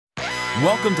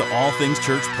Welcome to All Things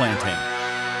Church Planting,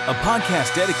 a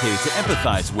podcast dedicated to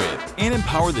empathize with and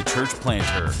empower the church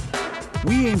planter.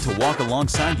 We aim to walk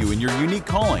alongside you in your unique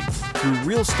calling through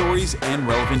real stories and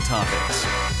relevant topics.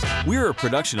 We're a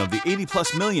production of the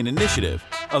 80+ Million Initiative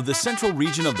of the Central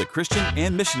Region of the Christian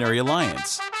and Missionary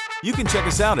Alliance. You can check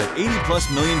us out at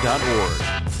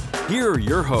 80plusmillion.org. Here are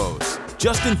your hosts,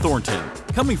 Justin Thornton,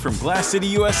 coming from Glass City,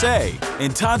 USA,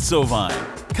 and Todd Sovine,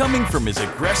 coming from his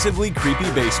aggressively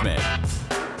creepy basement.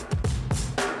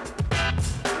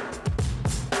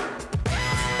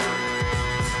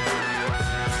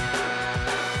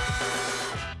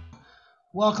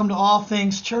 Welcome to All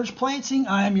Things Church Planting.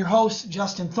 I am your host,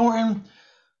 Justin Thornton.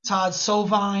 Todd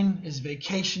Sovine is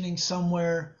vacationing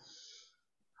somewhere.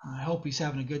 I hope he's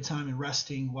having a good time and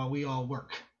resting while we all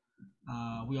work.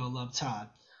 We all love Todd.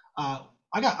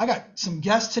 I got some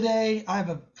guests today. I have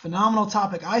a phenomenal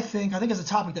topic. I think it's a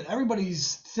topic that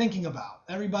everybody's thinking about.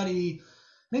 Everybody,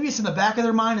 maybe it's in the back of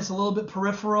their mind. It's a little bit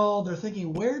peripheral. They're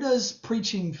thinking, where does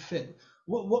preaching fit?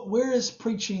 Where is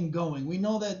preaching going? We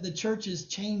know that the church is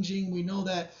changing. We know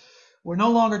that we're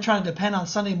no longer trying to depend on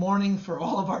Sunday morning for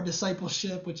all of our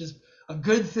discipleship, which is a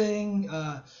good thing.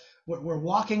 We're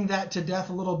walking that to death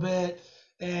a little bit.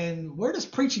 And where does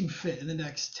preaching fit in the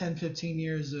next 10, 15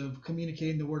 years of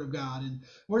communicating the Word of God? And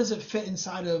where does it fit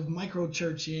inside of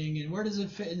micro-churching? And where does it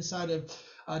fit inside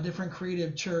of different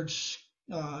creative church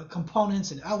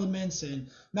components and elements and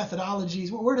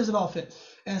methodologies? Where does it all fit?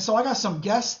 And so I got some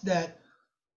guests that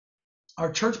are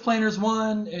church planners,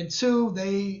 one, and two,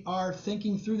 they are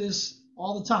thinking through this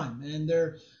all the time. And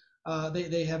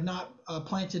they have not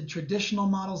planted traditional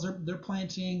models. They're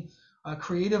planting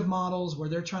creative models where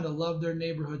they're trying to love their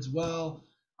neighborhoods well.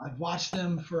 I've watched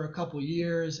them for a couple of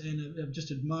years and have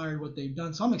just admired what they've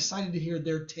done. So I'm excited to hear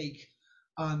their take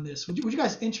on this. Would you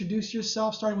guys introduce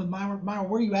yourself, starting with Myra? Myra,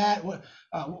 where are you at?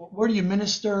 Where do you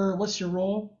minister? What's your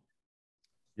role?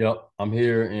 Yep, I'm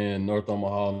here in North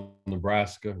Omaha,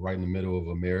 Nebraska, right in the middle of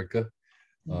America,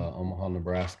 Omaha,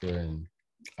 Nebraska, and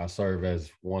I serve as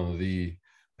one of the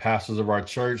pastors of our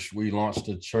church. We launched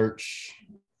a church,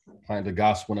 planted the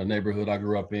gospel in a neighborhood I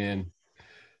grew up in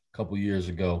a couple of years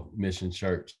ago, Mission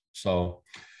Church. So,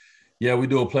 yeah, we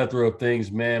do a plethora of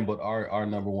things, man, but our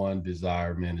number one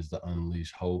desire, man, is to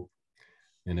unleash hope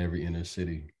in every inner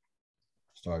city,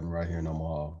 starting right here in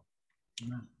Omaha.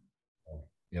 Amen.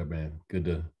 Yeah, man. Good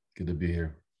to be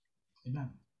here. Amen.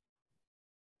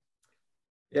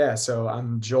 Yeah, so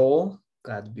I'm Joel.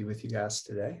 Glad to be with you guys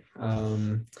today.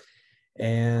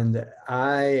 And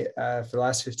I, for the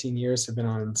last 15 years, have been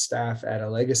on staff at a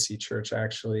legacy church,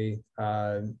 actually,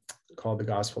 called the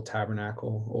Gospel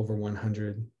Tabernacle, over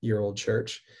 100-year-old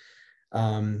church.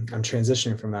 I'm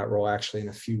transitioning from that role actually in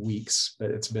a few weeks,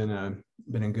 but it's been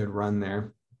a good run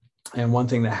there. And one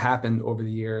thing that happened over the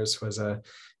years was a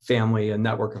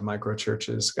network of micro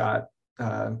churches got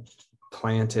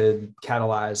planted,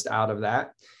 catalyzed out of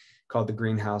that, called the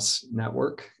Greenhouse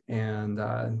Network. And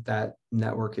that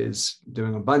network is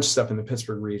doing a bunch of stuff in the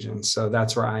Pittsburgh region. So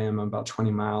that's where I am. I'm about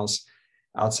 20 miles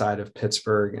outside of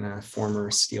Pittsburgh in a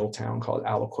former steel town called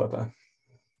Aliquippa.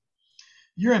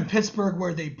 You're in Pittsburgh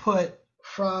where they put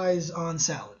fries on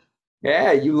salad.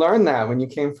 Yeah, you learned that when you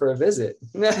came for a visit.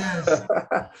 Yes.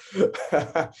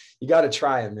 You got to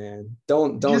try it, man.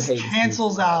 Don't just hate.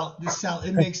 Cancels out the salad.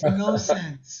 It makes no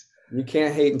sense. You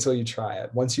can't hate until you try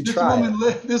it. Once you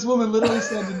this woman literally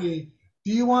said to me,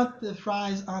 "Do you want the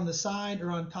fries on the side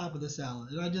or on top of the salad?"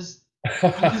 And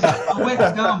I went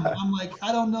dumb. I'm like,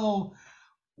 I don't know.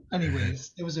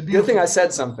 Anyways, it was a beautiful. Good thing I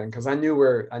said something because I knew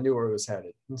where it was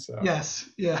headed. So. Yes,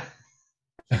 yeah.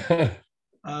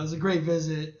 It was a great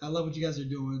visit. I love what you guys are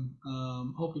doing.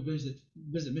 Hope you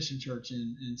visit Mission Church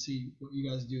and see what you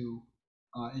guys do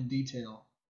in detail.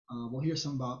 We'll hear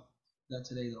some about that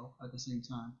today, though, at the same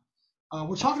time.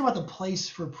 We're talking about the place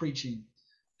for preaching.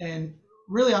 And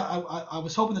really, I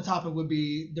was hoping the topic would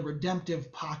be the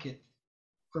redemptive pocket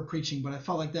for preaching, but I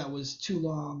felt like that was too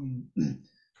long and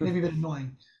maybe a bit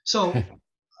annoying. So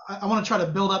I want to try to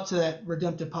build up to that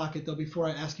redemptive pocket, though, before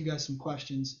I ask you guys some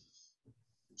questions.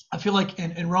 I feel like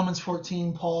in Romans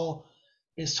 14, Paul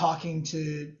is talking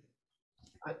to,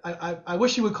 I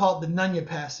wish he would call it the Nunya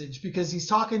passage, because he's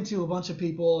talking to a bunch of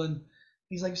people and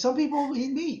he's like, some people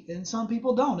eat meat and some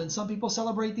people don't, and some people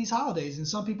celebrate these holidays and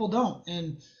some people don't.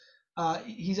 And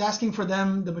he's asking for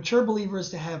them, the mature believers,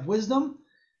 to have wisdom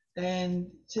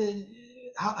and to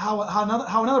how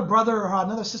another brother or how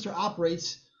another sister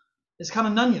operates is kind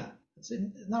of Nunya. It's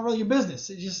not really your business.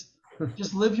 It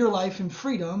just live your life in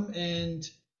freedom and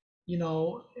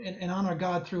honor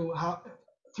God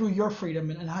through your freedom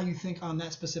and how you think on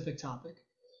that specific topic.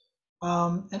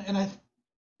 And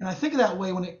And I think of that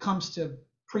way when it comes to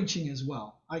preaching as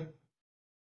well.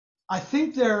 I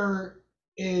think there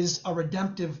is a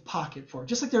redemptive pocket for it.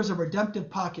 Just like there's a redemptive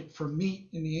pocket for meat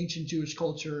in the ancient Jewish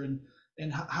culture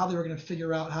and how they were going to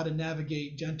figure out how to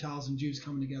navigate Gentiles and Jews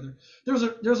coming together.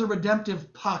 There's a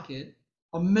redemptive pocket,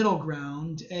 a middle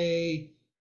ground,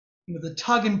 the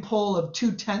tug and pull of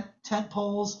two tent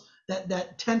poles,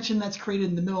 that tension that's created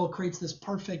in the middle creates this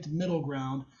perfect middle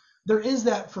ground. There is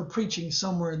that for preaching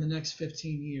somewhere in the next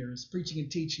 15 years, preaching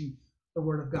and teaching the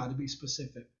word of God, to be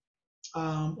specific.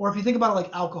 Or if you think about it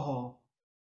like alcohol,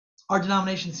 our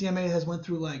denomination CMA has went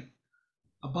through like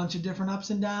a bunch of different ups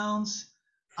and downs.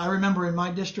 I remember in my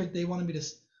district they wanted me to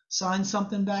sign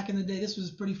something back in the day. This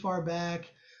was pretty far back.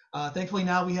 Thankfully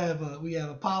now we have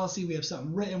a policy, we have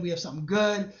something written, we have something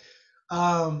good.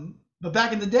 But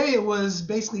back in the day it was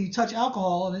basically you touch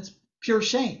alcohol and it's pure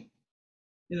shame.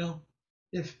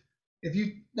 If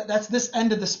that's this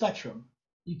end of the spectrum.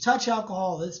 You touch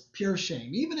alcohol, it's pure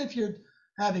shame. Even if you're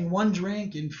having one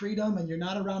drink in freedom and you're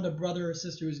not around a brother or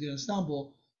sister who's going to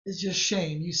stumble, it's just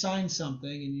shame. You signed something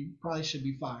and you probably should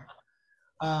be fired.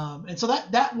 And so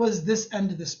that was this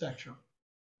end of the spectrum.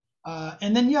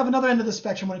 And then you have another end of the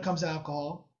spectrum when it comes to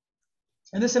alcohol.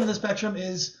 And this end of the spectrum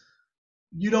is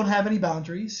you don't have any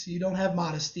boundaries. You don't have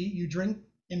modesty. You drink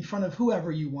in front of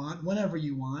whoever you want, whenever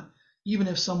you want, even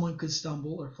if someone could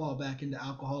stumble or fall back into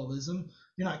alcoholism.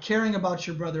 You're not caring about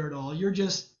your brother at all. You're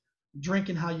just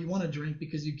drinking how you want to drink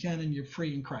because you can and you're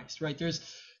free in Christ, right? There's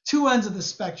two ends of the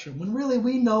spectrum when really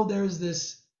we know there's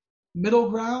this middle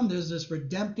ground, there's this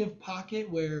redemptive pocket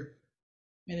where,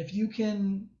 and if you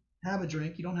can have a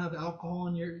drink, you don't have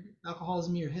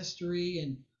alcoholism in your history,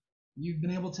 and you've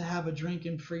been able to have a drink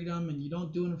in freedom and you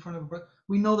don't do it in front of a brother,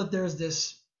 we know that there's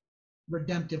this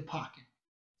redemptive pocket.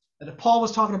 And if Paul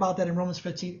was talking about that in Romans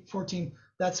 14,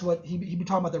 that's what he'd be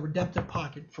talking about, the redemptive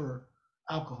pocket for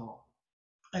alcohol.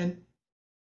 And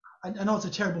I know it's a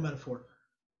terrible metaphor,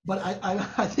 but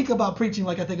I think about preaching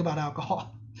like I think about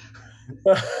alcohol.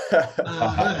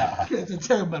 It's a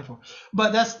terrible metaphor,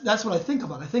 but that's what I think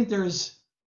about. I think there is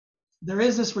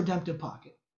this redemptive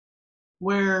pocket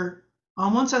where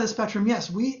on one side of the spectrum,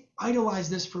 yes, we idolized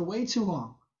this for way too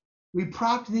long. We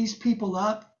propped these people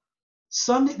up.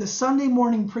 The Sunday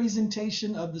morning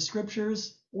presentation of the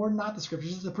scriptures, or not the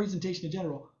scriptures, just the presentation in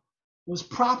general, was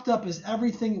propped up as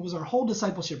everything. It was our whole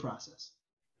discipleship process.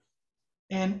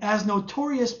 And as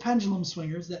notorious pendulum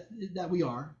swingers that we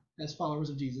are, as followers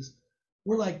of Jesus,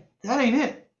 we're like, that ain't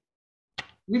it.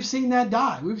 We've seen that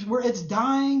die. It's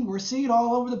dying. We're seeing it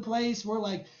all over the place. We're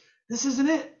like, this isn't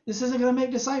it. This isn't going to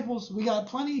make disciples. We got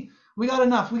plenty. We got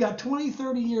enough. We got 20,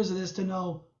 30 years of this to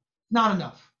know not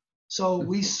enough. So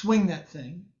we swing that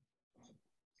thing.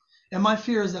 And my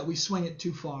fear is that we swing it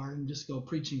too far and just go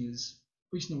preaching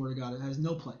the word of God. It has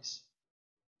no place.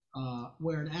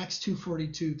 Where in Acts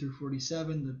 2:42 through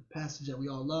 47, the passage that we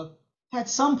all love, had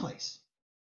some place.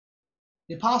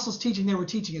 The apostles teaching, they were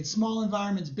teaching in small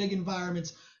environments, big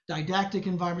environments, didactic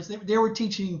environments. They were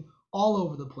teaching all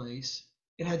over the place.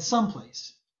 It had some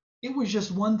place. It was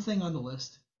just one thing on the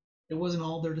list. It wasn't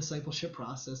all their discipleship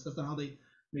process. That's not how they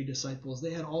made disciples.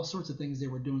 They had all sorts of things they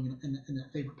were doing in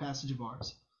that favorite passage of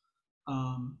ours.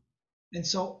 And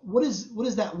so what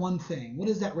is that one thing? What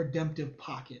is that redemptive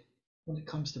pocket when it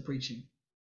comes to preaching?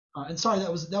 And sorry, that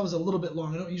was a little bit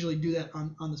long. I don't usually do that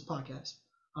on this podcast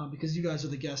because you guys are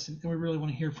the guests and we really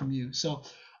want to hear from you. So,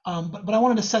 but I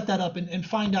wanted to set that up and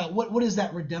find out what is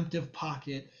that redemptive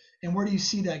pocket and where do you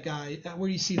see that guy? Where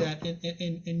do you see that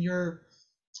in your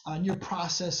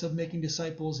process of making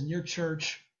disciples in your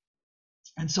church?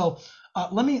 And so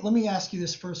let me ask you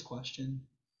this first question,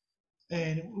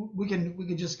 and we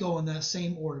can just go in that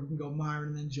same order. We can go Myron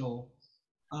and then Joel.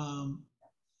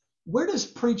 Where does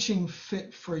preaching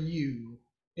fit for you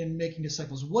in making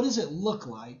disciples? What does it look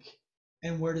like,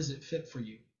 and where does it fit for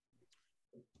you?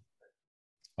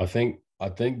 I think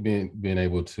being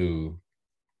able to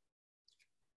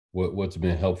what's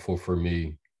been helpful for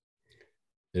me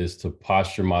is to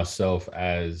posture myself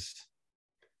as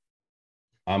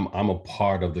I'm a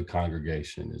part of the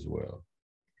congregation as well.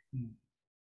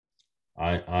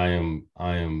 I am,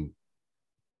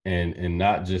 and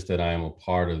not just that I am a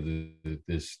part of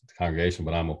this congregation,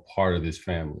 but I'm a part of this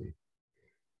family,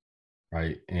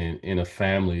 right? And in a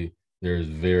family, there's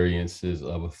variances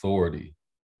of authority,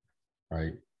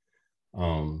 right?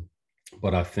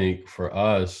 But I think for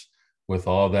us, with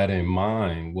all that in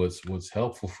mind, what's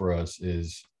helpful for us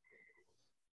is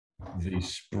the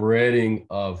spreading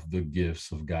of the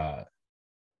gifts of God,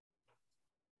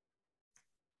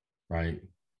 right?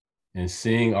 And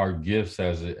seeing our gifts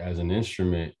as an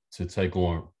instrument to take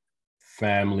on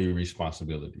family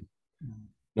responsibility.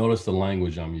 Notice the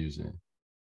language I'm using.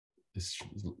 It's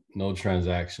no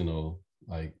transactional,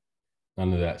 like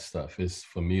none of that stuff. It's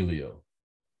familial.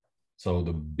 So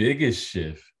the biggest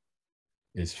shift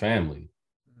is family.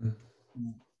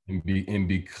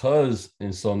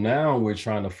 And so now we're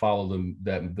trying to follow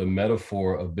the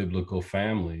metaphor of biblical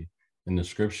family in the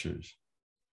scriptures,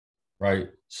 right?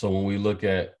 So when we look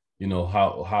at,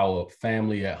 how a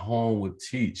family at home would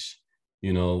teach,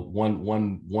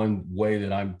 one way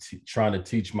that I'm trying to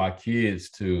teach my kids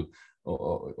to,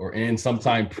 and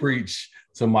sometimes preach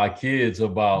to my kids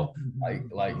about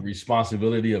like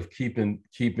responsibility of keeping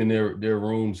their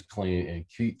rooms clean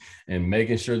and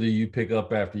making sure that you pick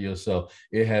up after yourself.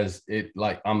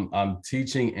 I'm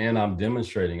teaching and I'm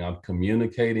demonstrating, I'm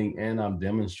communicating and I'm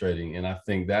demonstrating. And I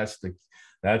think that's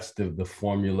the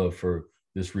formula for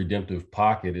this redemptive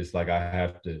pocket. Is like I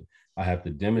have to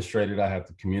demonstrate it, I have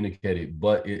to communicate it,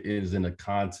 but it is in the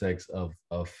context of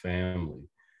family,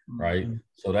 right? Mm-hmm.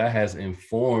 So that has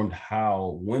informed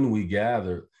how, when we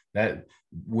gather, that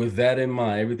with that in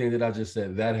mind, everything that I just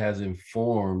said, that has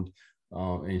informed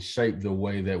and shaped the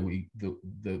way that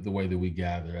the way that we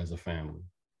gather as a family,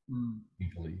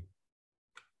 equally,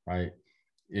 right?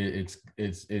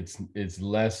 It's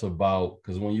less about,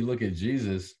 because when you look at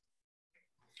Jesus,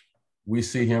 we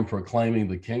see him proclaiming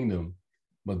the kingdom,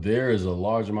 but there is a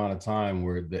large amount of time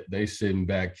where they sitting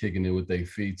back, kicking it with their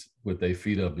feet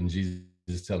up, and Jesus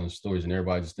is telling stories, and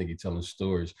everybody just think he's telling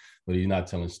stories, but he's not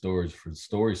telling stories for the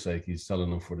story's sake. He's telling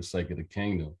them for the sake of the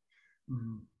kingdom,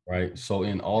 right? So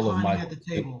in all of my at the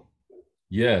table,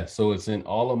 so it's in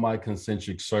all of my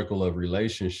concentric circle of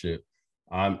relationship.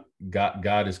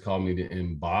 God has called me to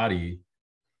embody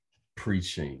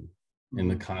preaching in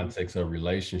the context of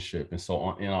relationship. And so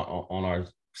on our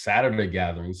Saturday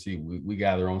gathering, see, we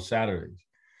gather on Saturdays.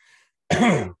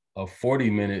 A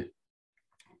 40-minute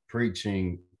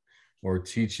preaching or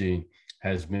teaching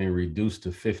has been reduced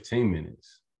to 15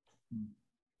 minutes.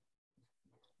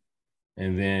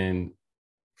 And then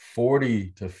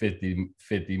 40 to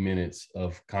 50 minutes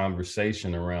of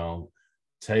conversation around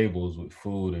tables with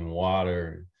food and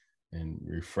water and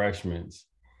refreshments,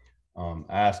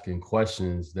 asking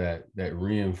questions that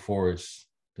reinforce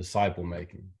disciple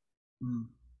making.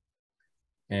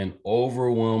 And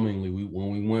overwhelmingly, when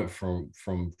we went from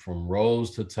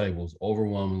rows to tables,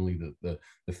 overwhelmingly the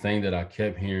thing that I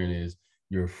kept hearing is,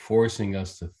 you're forcing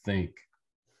us to think.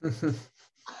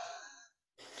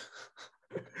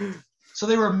 So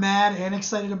they were mad and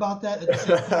excited about that at the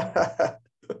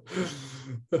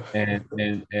same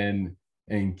time.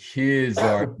 And kids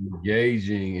are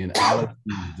engaging in out of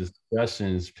these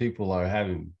discussions. People are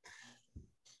having,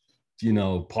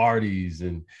 parties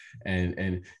and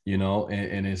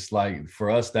it's like,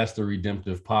 for us, that's the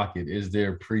redemptive pocket. Is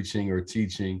there preaching or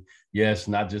teaching? Yes,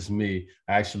 not just me.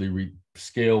 I actually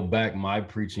scale back my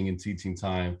preaching and teaching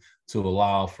time to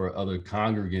allow for other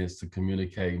congregants to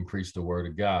communicate and preach the word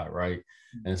of God, right?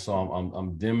 And so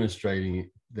I'm demonstrating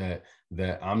that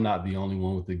I'm not the only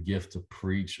one with the gift to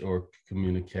preach or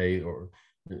communicate or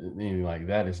anything like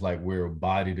that. It's like we're a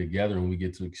body together, and we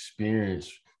get to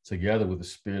experience together what the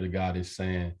Spirit of God is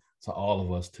saying to all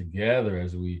of us together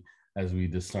as we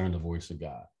discern the voice of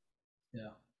God. Yeah.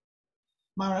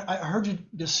 Myra, I heard you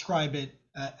describe it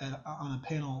on a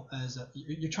panel as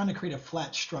you're trying to create a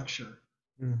flat structure.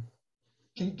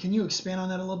 Can you expand on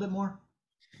that a little bit more?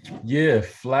 Yeah,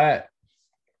 flat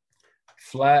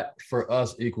for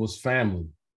us equals family.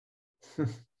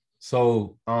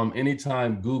 So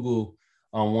anytime Google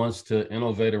wants to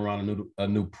innovate around a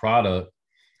new product,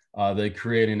 they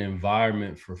create an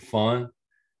environment for fun.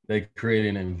 They create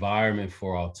an environment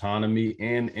for autonomy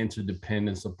and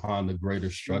interdependence upon the greater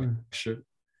structure.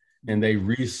 And they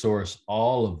resource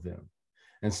all of them.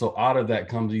 And so out of that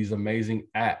comes these amazing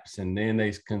apps. And then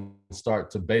they can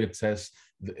start to beta test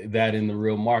that in the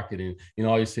real market, and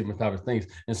all these different type of things.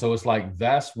 And so it's like,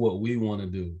 that's what we want to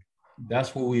do.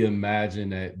 That's what we imagine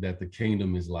that the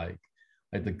kingdom is like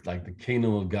the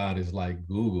kingdom of God is like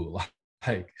Google,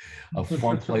 like a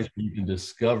fun place where you can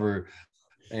discover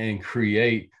and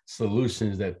create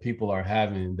solutions that people are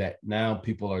having, that now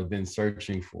people are then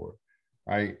searching for,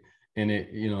 right? And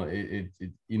it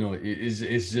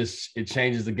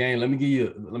changes the game. Let me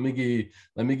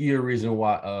give you a reason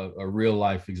why, a real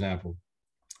life example.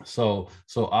 So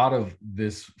out of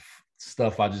this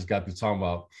stuff I just got to talk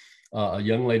about, a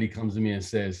young lady comes to me and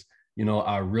says,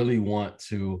 I really want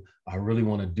to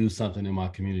do something in my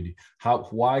community.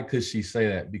 Why could she say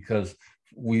that? Because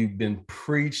we've been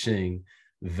preaching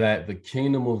that the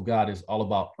kingdom of God is all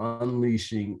about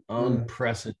unleashing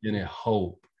unprecedented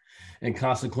hope. And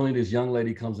consequently, this young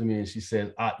lady comes to me and she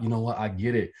says, you know what? I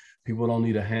get it. People don't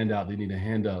need a handout, they need a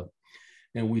hand up.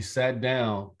 And we sat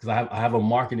down, because I have a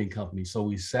marketing company. So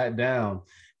we sat down,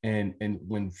 and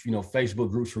when, you know,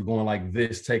 Facebook groups were going like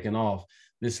this, taking off,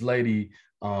 this lady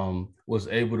was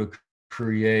able to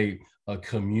create a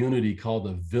community called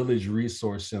the Village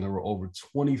Resource Center, where over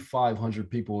 2,500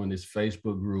 people in this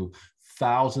Facebook group,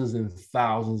 thousands and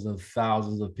thousands and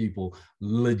thousands of people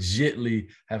legitly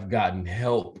have gotten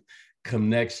help,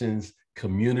 connections,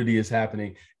 community is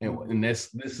happening. And this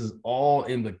is all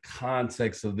in the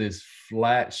context of this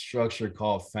flat structure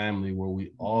called family, where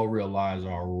we all realize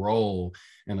our role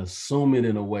and assume it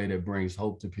in a way that brings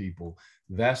hope to people.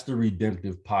 That's the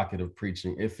redemptive pocket of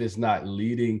preaching. If it's not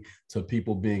leading to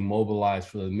people being mobilized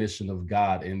for the mission of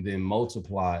God and then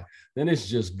multiply, then it's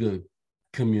just good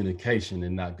communication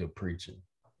and not good preaching.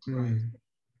 Right.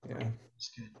 Yeah.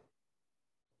 That's good.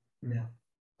 Yeah.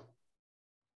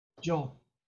 Joel.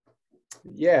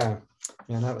 Yeah.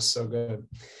 Man, that was so good.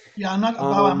 Yeah, I'm not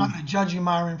going to judge you,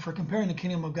 Myron, for comparing the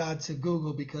kingdom of God to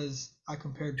Google, because I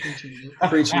compared preaching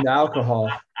to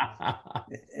alcohol.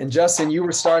 And Justin, you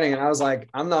were starting, and I was like,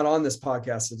 I'm not on this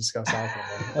podcast to discuss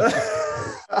alcohol. Is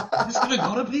this going to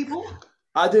go to people?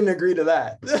 I didn't agree to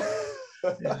that.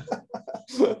 Yeah.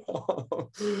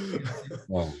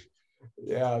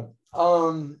 Yeah.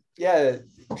 Yeah.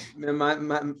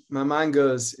 My mind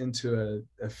goes into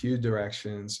a few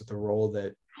directions with the role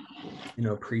that, you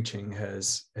know, preaching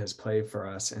has played for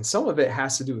us. And some of it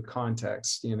has to do with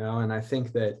context, you know, and I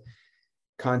think that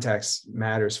context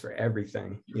matters for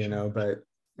everything, you know, but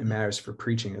it matters for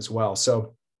preaching as well.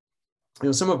 So, you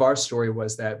know, some of our story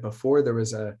was that before there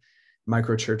was a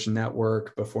microchurch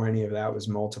network, before any of that was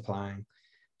multiplying,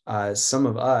 some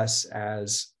of us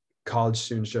as college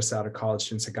students, just out of college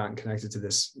students, had gotten connected to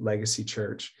this legacy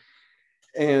church.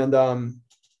 And,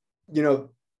 you know,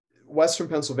 Western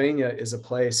Pennsylvania is a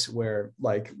place where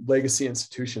like legacy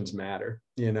institutions matter,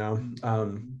 you know.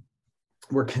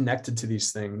 We're connected to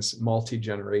these things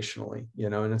multi-generationally, you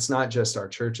know, and it's not just our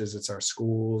churches, it's our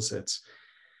schools, it's,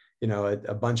 you know,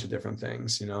 a bunch of different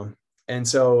things, you know. And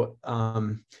so,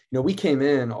 you know, we came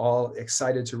in all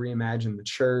excited to reimagine the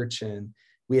church, and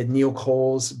we had Neil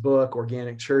Cole's book,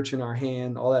 Organic Church, in our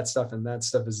hand, all that stuff. And that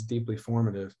stuff is deeply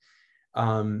formative.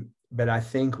 But I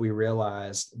think we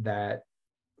realized that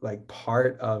like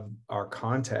part of our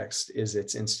context is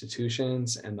its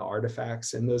institutions and the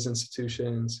artifacts in those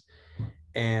institutions.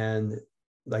 And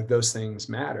like those things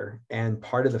matter. And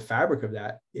part of the fabric of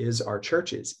that is our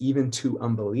churches, even to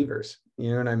unbelievers.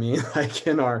 You know what I mean? Like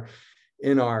in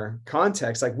our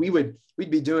context, like we'd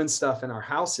be doing stuff in our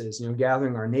houses, you know,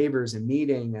 gathering our neighbors and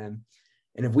meeting. And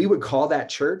if we would call that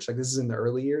church, like this is in the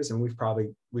early years, and we've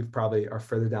probably are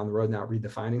further down the road now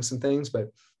redefining some things. But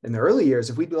in the early years,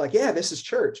 if we'd be like, yeah, this is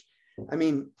church, I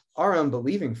mean, our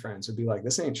unbelieving friends would be like,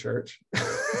 this ain't church,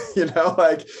 you know,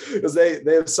 like, because they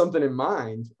have something in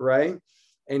mind, right?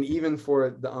 And even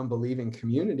for the unbelieving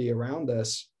community around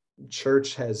us,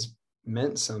 church has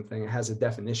meant something. It has a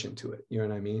definition to it. You know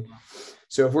what I mean?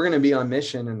 So if we're going to be on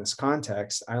mission in this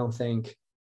context, I don't think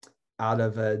out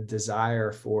of a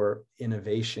desire for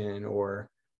innovation or,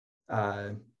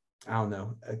 I don't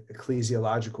know,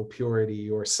 ecclesiological purity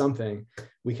or something,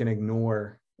 we can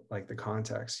ignore like the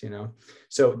context, you know?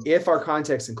 So if our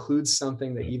context includes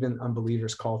something that even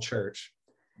unbelievers call church,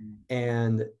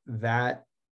 and that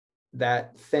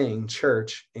thing,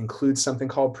 church, includes something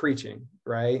called preaching,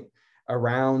 right?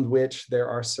 Around which there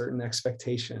are certain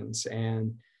expectations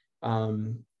and,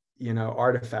 you know,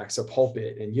 artifacts, a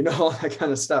pulpit, and, you know, all that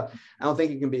kind of stuff. I don't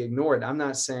think it can be ignored. I'm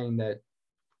not saying that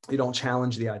you don't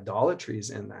challenge the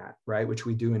idolatries in that, right? Which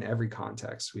we do in every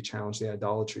context. We challenge the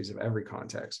idolatries of every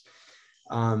context.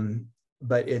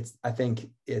 But I think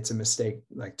it's a mistake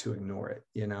like to ignore it,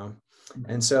 you know?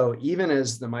 And so even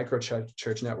as the micro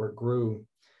church network grew,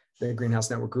 the Greenhouse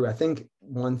Network grew, I think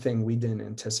one thing we didn't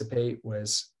anticipate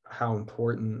was how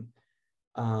important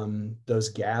those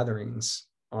gatherings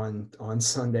on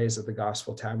Sundays at the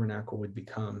Gospel Tabernacle would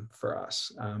become for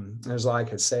us. There's a lot I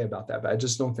could say about that, but I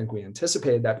just don't think we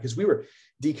anticipated that, because we were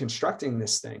deconstructing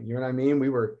this thing. You know what I mean? We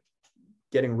were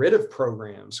getting rid of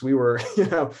programs. We were, you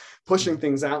know, pushing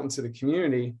things out into the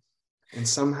community, and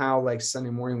somehow like Sunday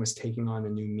morning was taking on a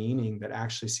new meaning that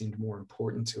actually seemed more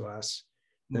important to us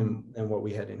than what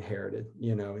we had inherited,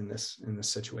 you know, in this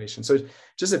situation. So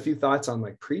just a few thoughts on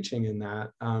like preaching in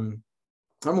that.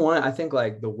 Number one, I think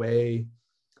like the way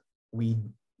we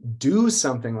do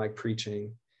something like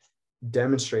preaching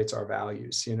demonstrates our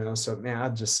values, you know? So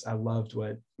man, I loved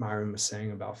what Myron was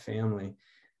saying about family.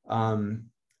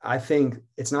 I think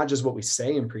it's not just what we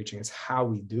say in preaching, it's how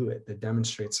we do it that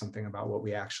demonstrates something about what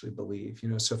we actually believe, you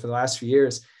know? So for the last few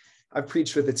years, I've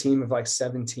preached with a team of like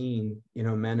 17,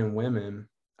 men and women,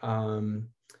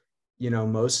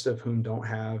 most of whom don't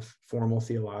have formal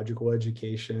theological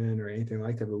education or anything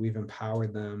like that, but we've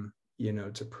empowered them,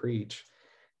 to preach.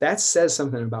 That says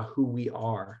something about who we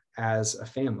are as a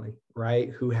family, right?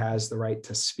 Who has the right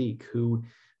to speak, and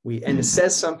it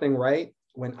says something, right?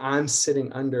 When I'm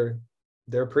sitting under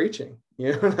their preaching,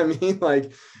 you know what I mean?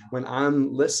 Like when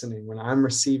I'm listening, when I'm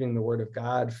receiving the word of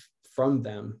God from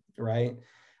them, right?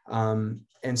 And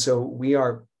so we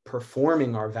are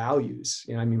performing our values.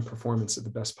 Performance is the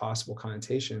best possible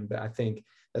connotation, but I think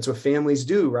that's what families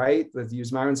do, right? Let's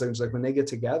use Myron's language, like when they get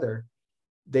together,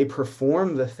 they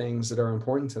perform the things that are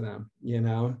important to them,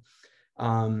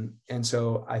 and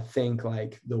so I think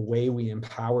like the way we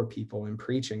empower people in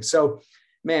preaching. So,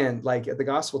 man, like at the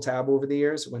Gospel Tab over the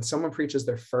years, when someone preaches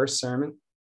their first sermon,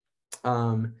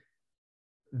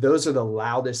 those are the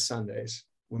loudest Sundays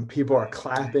when people are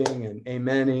clapping and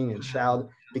amening and shouting,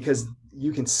 because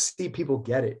you can see people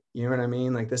get it. You know what I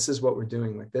mean? Like, this is what we're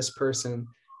doing. Like, this person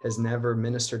has never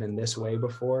ministered in this way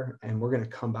before, and we're going to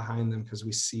come behind them because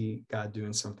we see God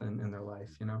doing something in their life,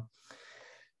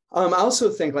 I also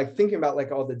think, like, thinking about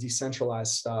like all the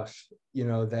decentralized stuff,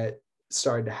 that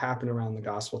started to happen around the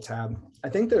Gospel Tab. I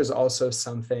think there's also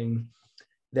something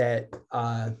that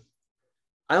I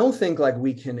don't think like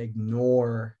we can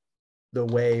ignore the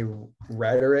way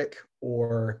rhetoric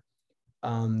or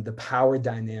the power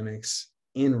dynamics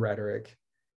in rhetoric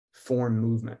form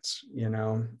movements.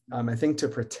 I think to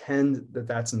pretend that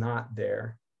that's not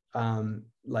there,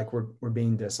 like we're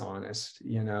being dishonest.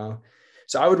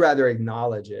 So I would rather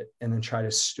acknowledge it and then try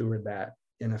to steward that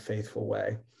in a faithful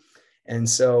way. And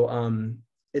so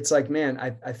it's like, man,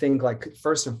 I think like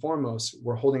first and foremost,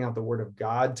 we're holding out the word of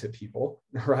God to people,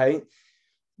 right?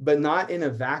 But not in a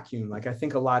vacuum. Like, I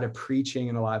think a lot of preaching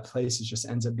in a lot of places just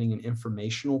ends up being an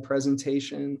informational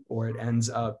presentation, or it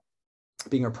ends up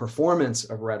being a performance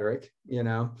of rhetoric,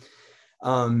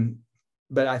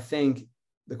 But I think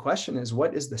the question is,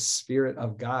 what is the Spirit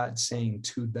of God saying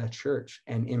to the church?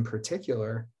 And in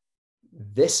particular,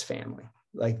 this family,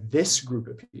 like this group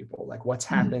of people, like what's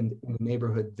happened in the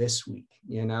neighborhood this week,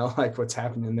 like what's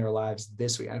happened in their lives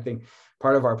this week. I think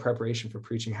part of our preparation for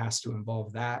preaching has to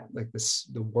involve that, like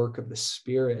the work of the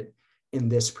Spirit in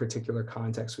this particular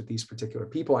context with these particular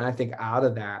people. And I think out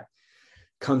of that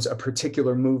comes a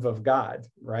particular move of God,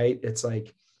 right? It's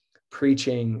like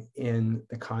preaching in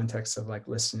the context of like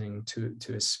listening to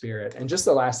his Spirit. And just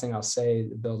the last thing I'll say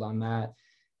to build on that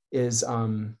is,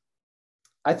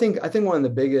 I think one of the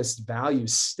biggest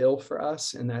values still for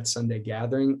us in that Sunday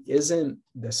gathering isn't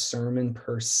the sermon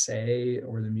per se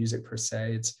or the music per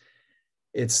se.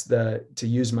 It's to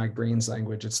use Mike Breen's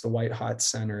language, it's the white hot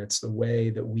center. It's the way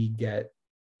that we get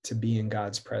to be in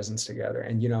God's presence together.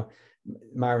 And,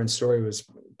 Myron's story was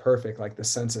perfect. Like the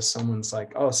sense of someone's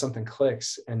like, oh, something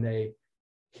clicks, and they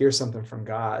hear something from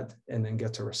God and then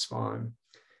get to respond.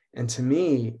 And to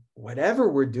me, whatever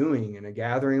we're doing in a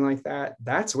gathering like that,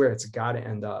 that's where it's got to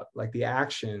end up. Like the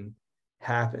action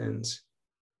happens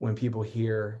when people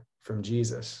hear from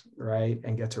Jesus, right?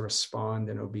 And get to respond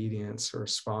in obedience or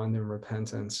respond in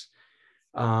repentance.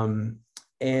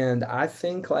 And I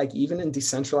think like even in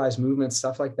decentralized movements,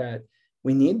 stuff like that,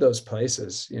 we need those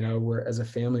places, where as a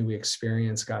family, we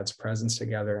experience God's presence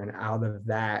together. And out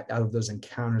of those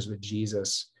encounters with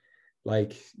Jesus,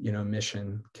 like,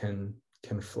 mission can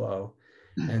flow.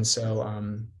 And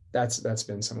so that's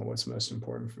been some of what's most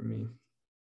important for me.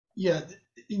 Yeah,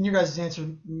 and your guys' answer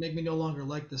make me no longer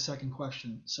like the second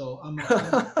question. So I'm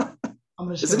gonna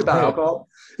just. Is it about alcohol?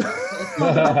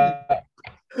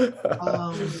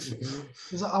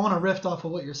 Because I want to riff off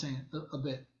of what you're saying a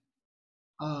bit.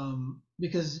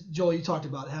 Because Joel, you talked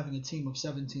about having a team of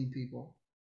 17 people,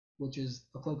 which is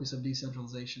the focus of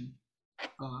decentralization.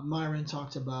 Myron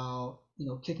talked about,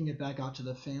 kicking it back out to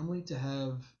the family to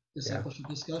have discipleship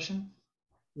discussion,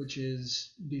 which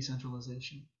is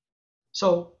decentralization.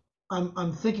 So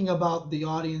I'm thinking about the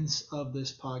audience of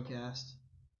this podcast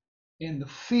and the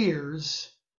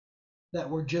fears that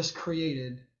were just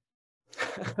created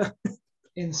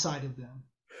inside of them.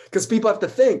 Because people have to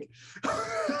think.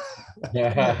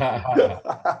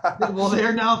 Well,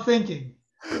 they're now thinking.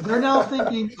 They're now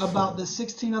thinking about the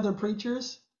 16 other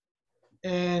preachers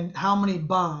and how many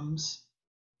bombs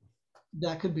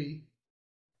that could be.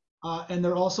 And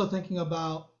they're also thinking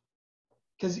about,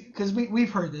 because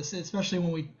we've heard this, especially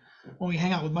when we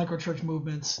hang out with microchurch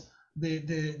movements,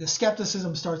 the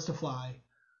skepticism starts to fly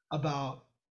about,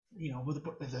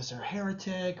 is there a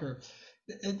heretic, or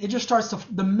it just starts to,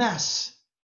 the mess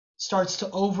starts to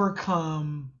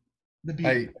overcome the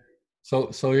beauty. Hey,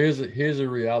 so here's a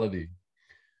reality.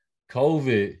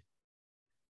 COVID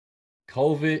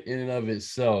COVID in and of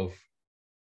itself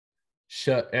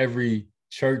shut every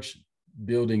church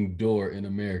building door in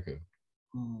America.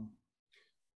 Mm-hmm.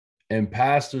 And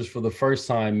pastors, for the first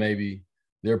time, maybe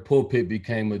their pulpit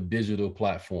became a digital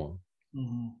platform.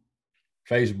 Mm-hmm.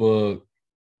 Facebook,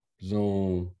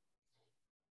 Zoom,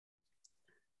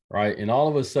 right? And all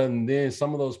of a sudden, then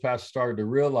some of those pastors started to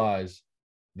realize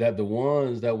that the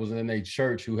ones that was in a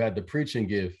church who had the preaching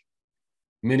gift,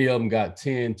 many of them got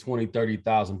 10, 20,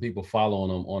 30,000 people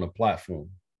following them on a platform.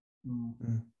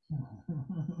 Mm-hmm.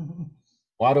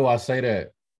 Why do I say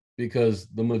that? Because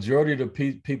the majority of the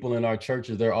people in our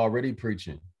churches, they're already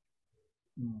preaching.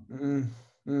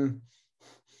 Mm-hmm.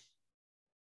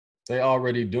 They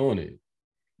already doing it,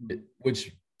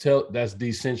 which that's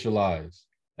decentralized.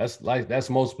 That's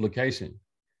multiplication,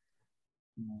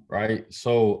 right?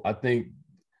 So I think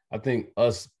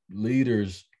us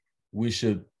leaders, we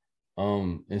should,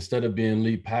 instead of being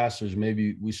lead pastors,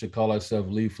 maybe we should call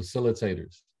ourselves lead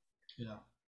facilitators. Yeah.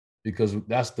 Because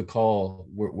that's the call.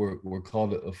 We're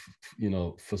called to,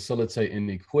 facilitate and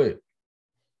equip,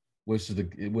 which is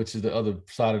the other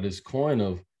side of this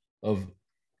coin of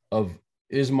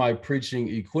is my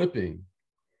preaching equipping?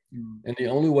 And the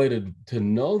only way to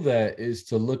know that is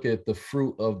to look at the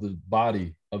fruit of the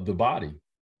body.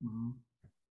 Mm-hmm.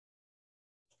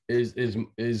 Is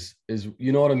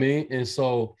you know what I mean? And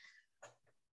so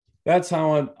that's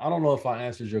how I don't know if I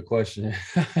answered your question.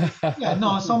 Yeah,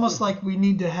 no, it's almost like we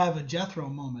need to have a Jethro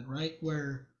moment, right?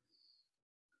 Where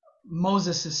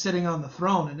Moses is sitting on the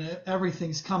throne and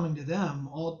everything's coming to them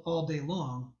all day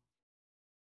long.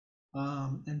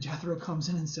 And Jethro comes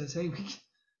in and says, hey,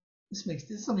 this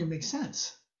doesn't even make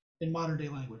sense in modern day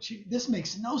language. This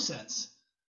makes no sense.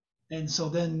 And so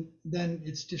then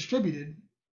it's distributed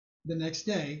the next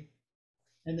day.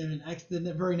 And then in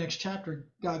the very next chapter,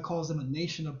 God calls them a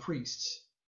nation of priests.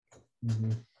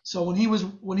 Mm-hmm. So when he was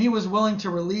willing to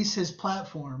release his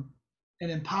platform and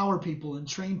empower people and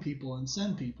train people and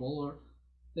send people, or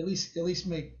at least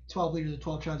make 12 leaders of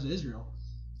 12 tribes of Israel.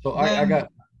 So I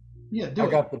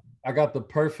got the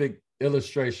perfect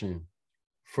illustration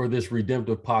for this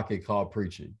redemptive pocket called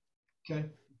preaching. Okay. Is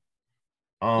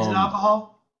it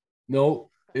alcohol?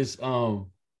 No, it's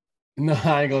no,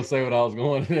 I ain't gonna say what I was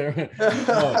going there.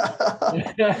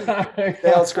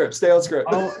 Stay on script. I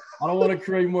don't want to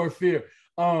create more fear.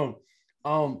 So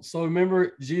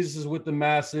remember, Jesus is with the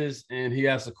masses, and he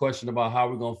asks a question about how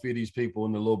we're gonna feed these people,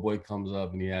 and the little boy comes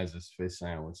up and he has this fish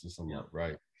sandwich and something like,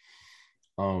 right?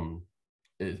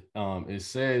 It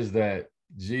says that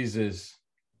Jesus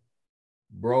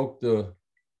broke the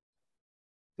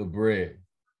bread,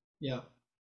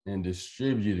 and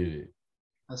distributed it.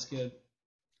 That's good.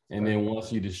 And then once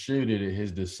he distributed it,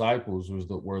 his disciples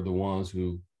were the ones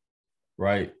who,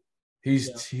 right?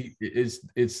 It's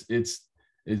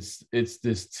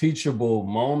this teachable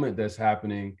moment that's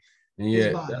happening, and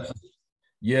yet,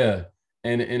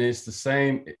 and it's the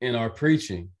same in our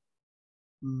preaching.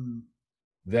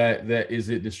 That is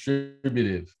it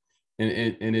distributive,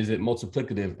 and is it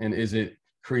multiplicative, and is it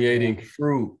creating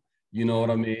fruit? You know what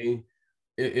I mean?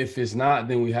 If it's not,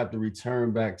 then we have to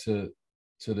return back to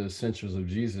the essentials of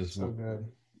Jesus. So good.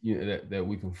 That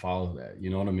we can follow that.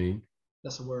 You know what I mean?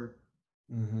 That's a word.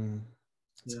 Mm-hmm.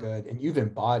 It's good. And you've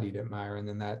embodied it, Myron,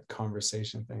 in that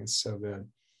conversation thing. It's so good.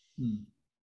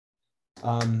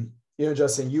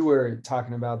 Justin, you were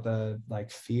talking about the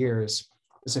fears.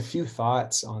 There's a few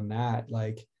thoughts on that.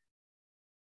 Like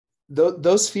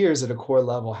those fears at a core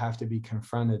level have to be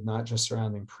confronted, not just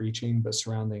surrounding preaching, but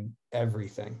surrounding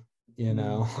everything, and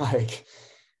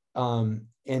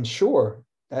sure,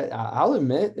 I'll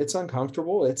admit it's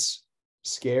uncomfortable. It's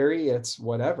scary. It's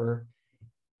whatever.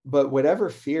 But whatever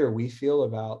fear we feel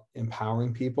about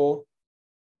empowering people,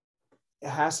 it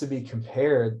has to be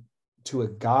compared to a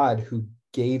God who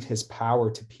gave his power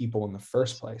to people in the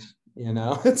first place.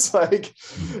 It's like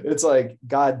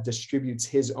God distributes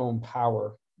his own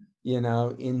power,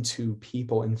 into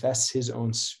people, invests his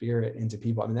own spirit into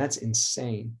people. I mean, that's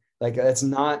insane. Like that's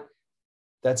not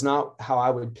how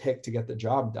I would pick to get the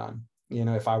job done,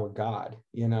 if I were God,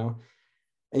 And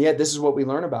yet this is what we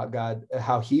learn about God,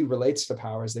 how he relates to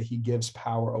power is that he gives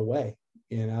power away,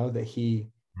 that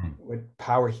what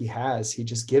power he has, he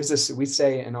just gives us. We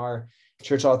say in our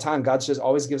church all the time, God just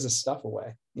always gives us stuff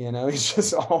away. He's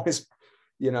just always,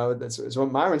 that's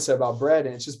what Myron said about bread.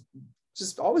 And it's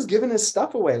just always giving his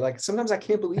stuff away. Like sometimes I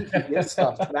can't believe he gives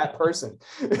stuff to that person.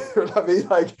 I mean,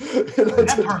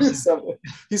 to do something.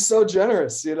 He's so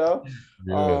generous,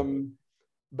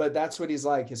 but that's what he's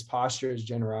like. His posture is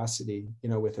generosity,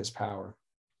 with his power.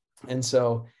 And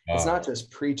so it's not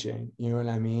just preaching, you know what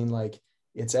I mean? Like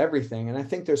it's everything. And I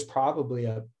think there's probably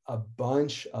a a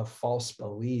bunch of false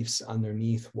beliefs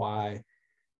underneath why,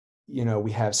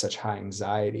 we have such high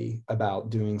anxiety about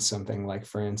doing something like,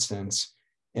 for instance,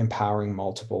 empowering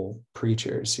multiple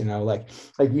preachers. You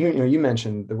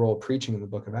mentioned the role of preaching in the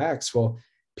book of Acts. Well,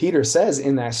 Peter says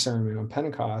in that sermon on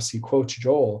Pentecost, he quotes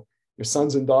Joel, your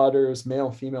sons and daughters, male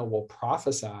and female, will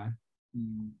prophesy.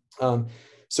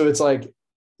 So it's like,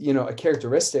 a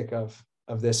characteristic of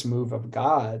this move of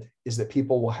God is that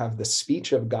people will have the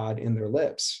speech of God in their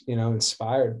lips,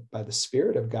 inspired by the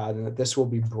Spirit of God, and that this will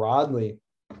be broadly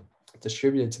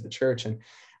distributed to the church. And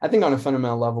I think on a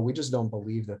fundamental level, we just don't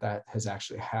believe that has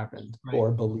actually happened, right,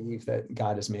 or believe that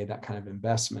God has made that kind of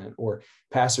investment, or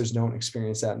pastors don't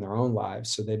experience that in their own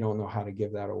lives, so they don't know how to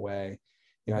give that away.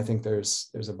 I think there's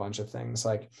a bunch of things.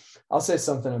 Like, I'll say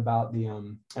something about the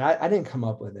and I didn't come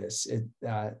up with this.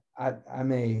 I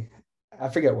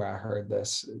forget where I heard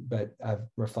this, but I've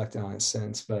reflected on it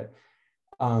since. But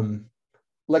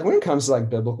like, when it comes to like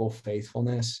biblical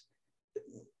faithfulness,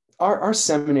 our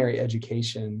seminary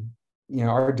education,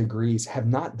 our degrees have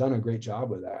not done a great job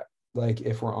with that. Like,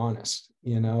 if we're honest,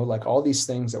 like all these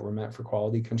things that were meant for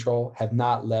quality control have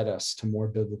not led us to more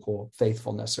biblical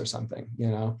faithfulness or something,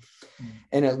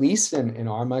 And at least in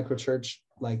our microchurch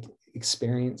like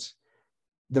experience,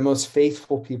 the most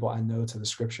faithful people I know to the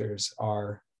scriptures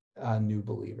are new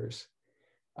believers.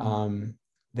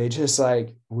 They just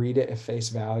like read it at face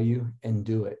value and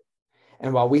do it.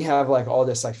 And while we have like all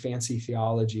this like fancy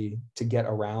theology to get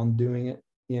around doing it,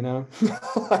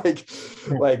 like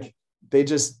they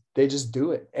just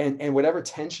do it. And whatever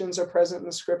tensions are present in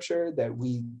the scripture that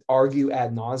we argue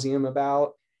ad nauseum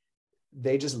about,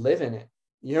 they just live in it.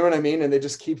 You know what I mean? And they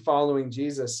just keep following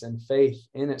Jesus and faith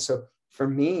in it. So for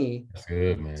me, that's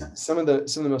good, man. Some of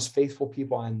the most faithful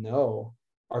people I know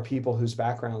are people whose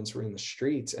backgrounds were in the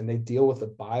streets, and they deal with the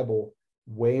Bible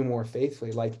way more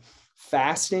faithfully. Like,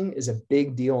 fasting is a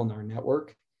big deal in our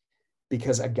network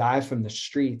because a guy from the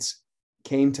streets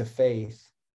came to faith,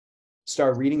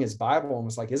 started reading his Bible, and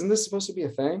was like, isn't this supposed to be a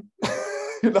thing?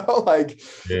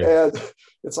 Yeah. And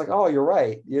it's like, oh, you're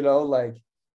right. Like,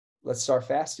 let's start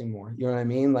fasting more. You know what I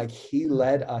mean? Like, he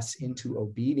led us into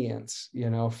obedience,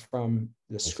 from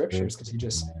the scriptures, because he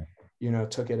just,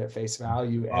 took it at face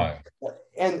value.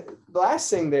 And the last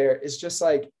thing there is just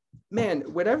like, man,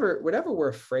 whatever we're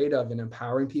afraid of in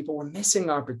empowering people, we're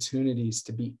missing opportunities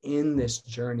to be in this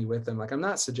journey with them. Like, I'm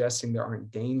not suggesting there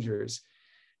aren't dangers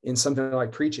in something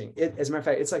like preaching. As a matter of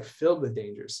fact, it's like filled with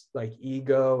dangers, like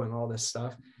ego and all this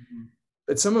stuff.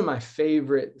 But some of my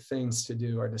favorite things to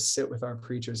do are to sit with our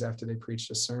preachers after they preached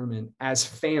a sermon as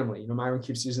family. Myron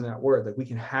keeps using that word. Like, we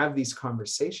can have these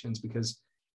conversations because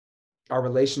our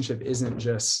relationship isn't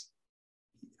just,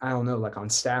 I don't know, like on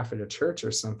staff at a church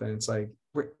or something. It's like,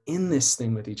 we're in this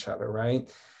thing with each other,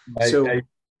 right? Hey,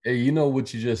 you know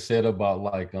what you just said about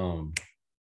like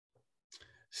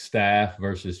staff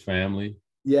versus family?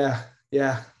 Yeah.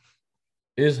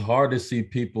 It's hard to see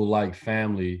people like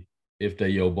family if they're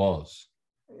your boss.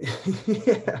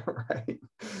 Yeah, right.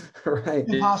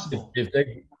 Impossible.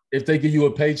 If they give you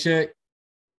a paycheck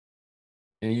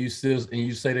and you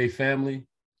say they family,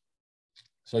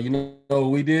 so you know what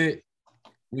we did?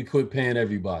 We quit paying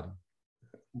everybody.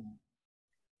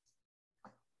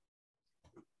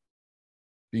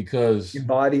 Because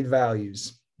embodied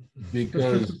values.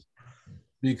 Because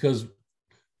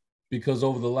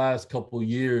over the last couple of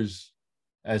years,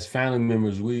 as family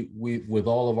members, we with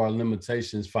all of our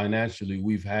limitations financially,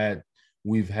 we've had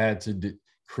to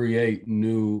create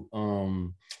new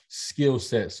skill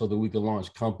sets so that we can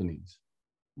launch companies.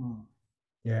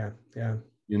 Yeah.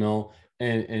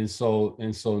 And so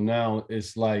now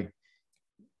it's like,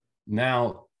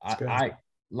 now I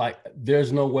like,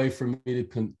 there's no way for me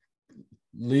to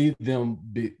lead them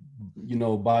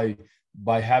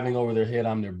by having over their head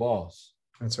I'm their boss.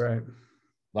 That's right.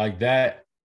 Like that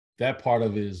part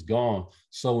of it is gone.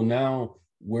 So now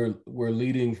we're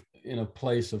leading in a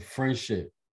place of friendship.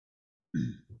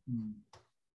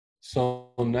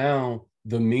 So now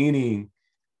the meaning,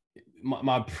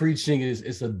 my preaching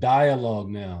it's a dialogue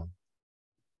now.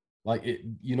 Like, it,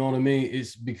 you know what I mean?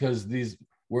 It's because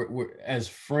we're as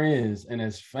friends and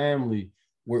as family,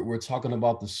 we're talking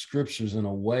about the scriptures in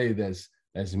a way that's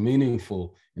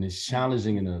meaningful, and it's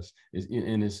challenging in us,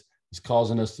 it's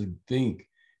causing us to think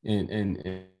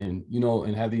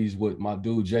and have these, what my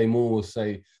dude Jay Moon will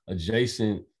say,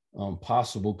 adjacent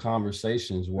possible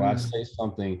conversations where I say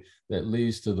something that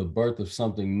leads to the birth of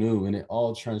something new, and it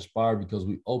all transpired because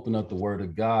we opened up the Word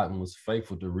of God and was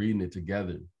faithful to reading it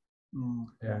together.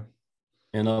 Yeah.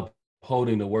 And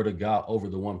upholding the Word of God over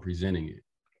the one presenting it.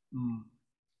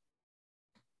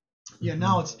 Yeah,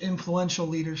 now it's influential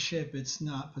leadership. It's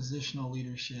not positional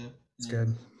leadership. It's And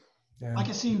good. Yeah. I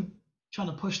can see you trying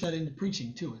to push that into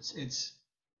preaching too. It's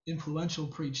influential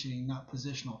preaching, not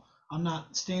positional. I'm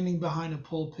not standing behind a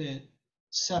pulpit Yeah.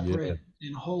 separate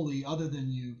and holy other than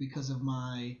you because of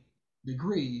my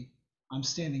degree. I'm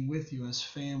standing with you as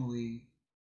family.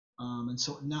 And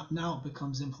so now it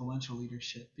becomes influential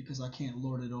leadership because I can't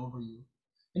lord it over you.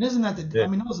 And isn't that Yeah. I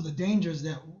mean, those are the dangers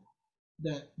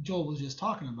that Joel was just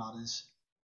talking about is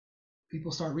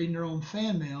people start reading their own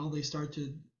fan mail. They start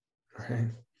to,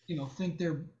 Right. think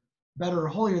they're better or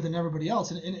holier than everybody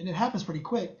else. And it happens pretty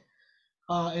quick.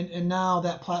 And now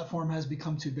that platform has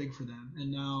become too big for them.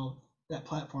 And now that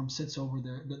platform sits over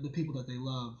the people that they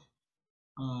love.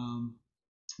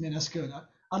 Man, that's good.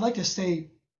 I'd like to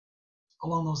stay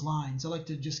along those lines. I'd like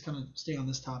to just kind of stay on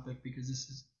this topic because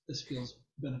this feels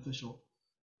beneficial.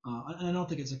 And I don't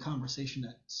think it's a conversation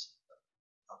that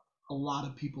a lot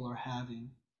of people are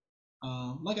having.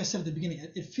 Like I said at the beginning,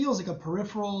 it feels like a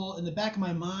peripheral in the back of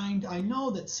my mind. I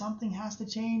know that something has to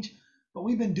change, but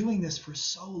we've been doing this for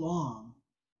so long.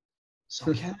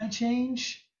 So can I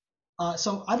change?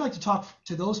 So I'd like to talk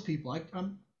to those people.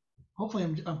 I'm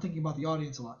thinking about the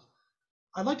audience a lot.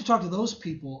 I'd like to talk to those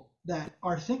people that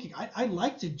are thinking. I'd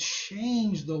like to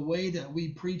change the way that we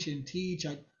preach and teach.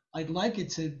 I'd like it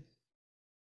to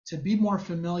be more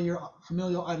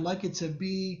familial. I'd like it to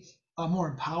be more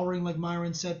empowering, like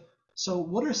Myron said. So,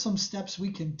 what are some steps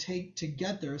we can take to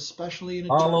get there, especially in a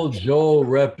Follow church? Joel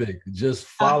Repic. Just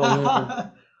follow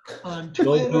him. On Go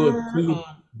Twitter.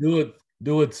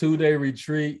 do a 2-day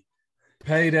retreat.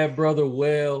 Pay that brother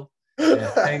well and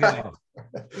hang out.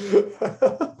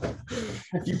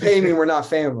 If you pay me, we're not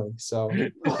family. So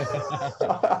A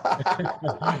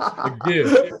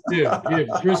gift,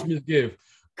 Christmas gift.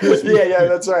 Yeah,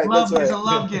 that's right. Love That's right. is a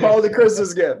love gift. Call the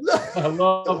Christmas gift. I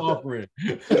love offering.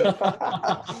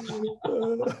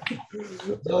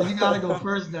 So you got to go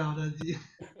first now.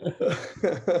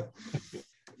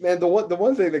 Man, the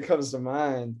one thing that comes to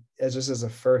mind as just as a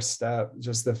first step,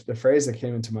 just the phrase that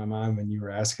came into my mind when you were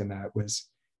asking that was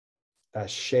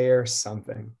share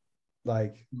something.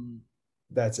 Like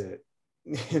that's it.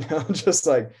 Just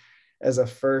like as a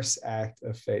first act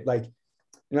of faith. Like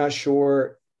you're not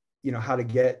sure, how to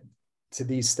get to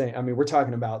these things. I mean, we're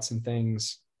talking about some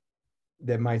things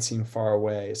that might seem far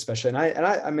away, especially. I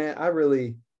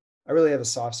really have a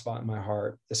soft spot in my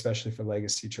heart, especially for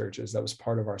legacy churches. That was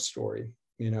part of our story,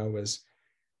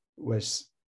 was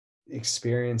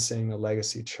experiencing a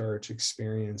legacy church,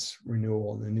 experience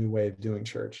renewal and a new way of doing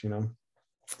church, And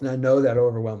I know that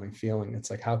overwhelming feeling. It's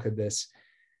like, how could this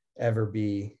ever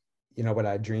be, what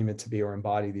I dream it to be or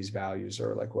embody these values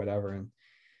or like whatever. And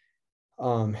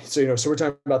so we're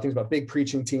talking about things about big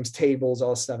preaching teams, tables,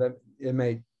 all this stuff. It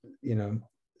may,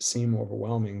 seem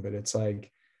overwhelming, but it's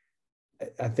like,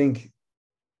 I think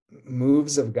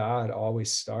moves of God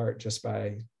always start just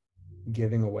by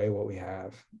giving away what we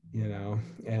have,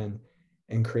 and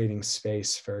creating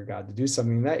space for God to do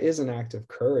something. That is an act of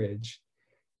courage,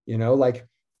 like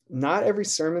not every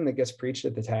sermon that gets preached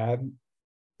at the Tab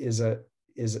is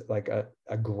like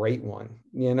a great one,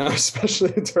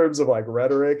 especially in terms of like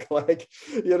rhetoric, like,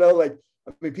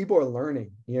 I mean, people are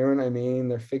learning, you know what I mean?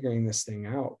 They're figuring this thing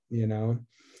out,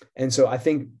 And so I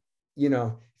think, if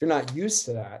you're not used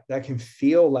to that, that can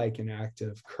feel like an act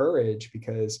of courage,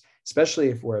 because especially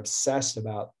if we're obsessed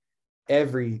about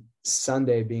every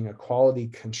Sunday being a quality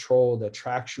controlled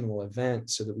attractional event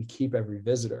so that we keep every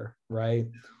visitor, right?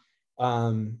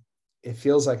 It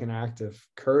feels like an act of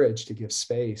courage to give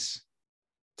space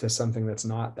to something that's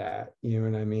not that, you know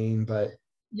what I mean? But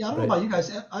yeah, I don't know about you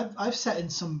guys. I've sat in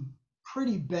some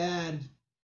pretty bad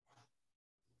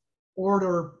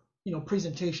order,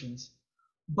 presentations.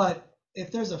 But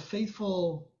if there's a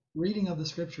faithful reading of the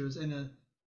scriptures and a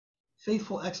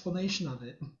faithful explanation of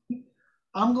it,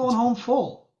 I'm going home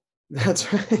full.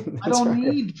 That's right. I don't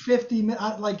need 50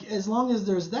 minutes. Like as long as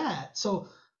there's that. So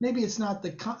maybe it's not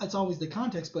it's always the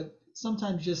context, but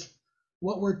sometimes just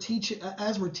what we're teaching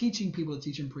as we're teaching people to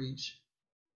teach and preach.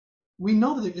 We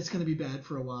know that it's going to be bad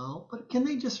for a while, but can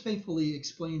they just faithfully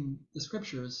explain the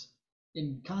scriptures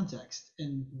in context?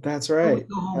 And that's right.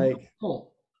 Go home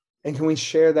full. And can we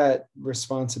share that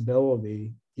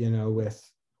responsibility,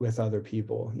 with other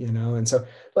people, And so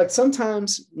like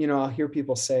sometimes, I'll hear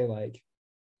people say like,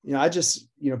 I just,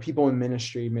 people in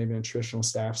ministry, maybe in a traditional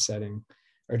staff setting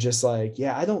are just like,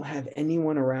 yeah, I don't have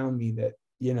anyone around me that,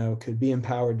 could be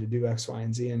empowered to do X, Y,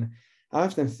 and Z. And I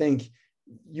often think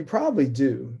you probably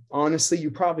do. Honestly,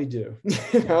 you probably do,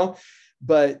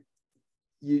 but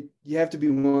you have to be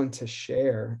willing to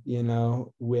share,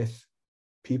 with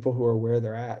people who are where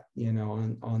they're at,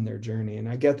 on their journey. And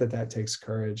I get that takes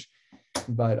courage,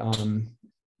 but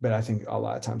I think a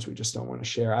lot of times we just don't want to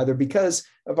share, either because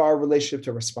of our relationship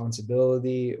to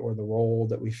responsibility or the role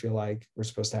that we feel like we're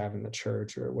supposed to have in the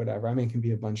church or whatever. I mean, it can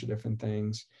be a bunch of different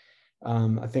things.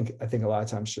 I think a lot of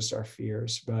times just our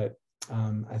fears, but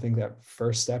I think that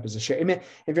first step is to share. I mean,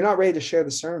 if you're not ready to share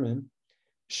the sermon,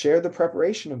 share the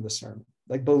preparation of the sermon.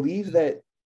 Like, believe that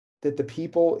the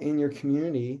people in your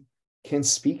community can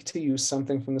speak to you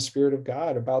something from the Spirit of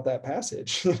God about that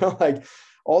passage. Like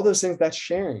all those things, that's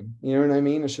sharing. You know what I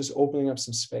mean? It's just opening up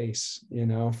some space,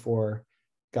 for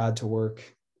God to work,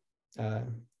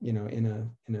 in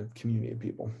a community of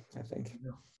people, I think.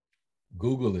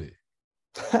 Google it.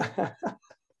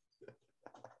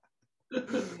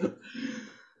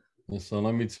 And so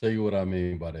let me tell you what I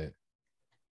mean by that.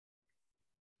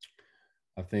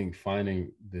 I think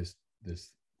finding this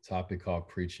topic called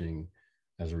preaching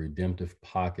as a redemptive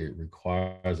pocket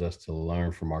requires us to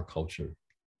learn from our culture.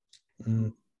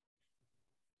 Mm.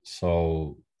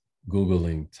 So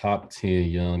Googling top 10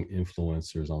 young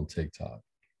influencers on TikTok.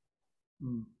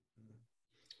 Mm.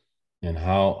 And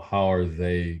how are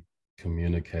they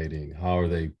communicating? How are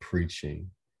they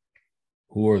preaching?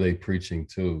 Who are they preaching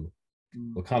to?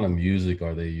 Mm. What kind of music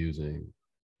are they using?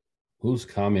 Who's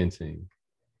commenting?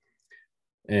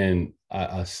 And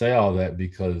I say all that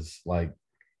because, like,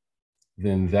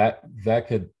 then that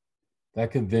could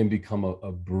then become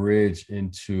a bridge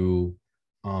into,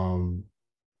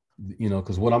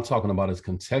 because what I'm talking about is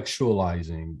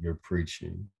contextualizing your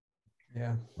preaching.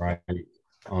 Yeah. Right.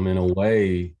 In a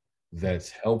way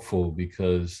that's helpful,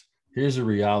 because here's the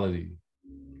reality.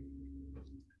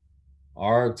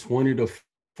 Our 20 to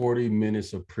 40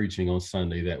 minutes of preaching on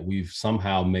Sunday that we've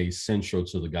somehow made central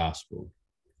to the gospel,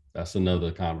 that's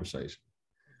another conversation,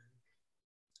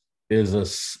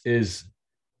 is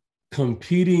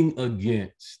competing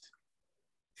against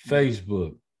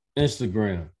Facebook,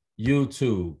 Instagram,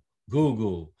 YouTube,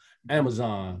 Google,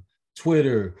 Amazon,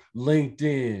 Twitter,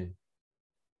 LinkedIn,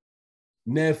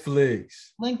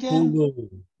 Netflix, LinkedIn, Hulu,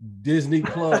 Disney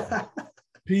Plus,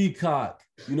 Peacock.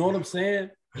 You know what I'm saying?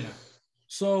 Yeah.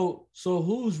 So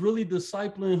who's really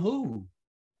discipling who?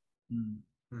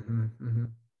 Mm-hmm, mm-hmm.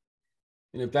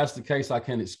 And if that's the case, I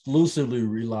can exclusively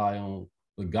rely on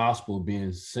the gospel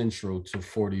being central to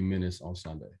 40 minutes on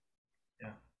Sunday.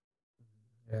 Yeah.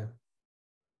 Yeah.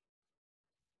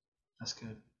 That's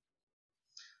good.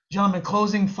 Gentlemen,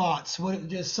 closing thoughts. What,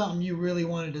 just something you really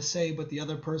wanted to say, but the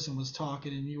other person was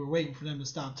talking and you were waiting for them to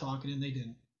stop talking and they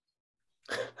didn't.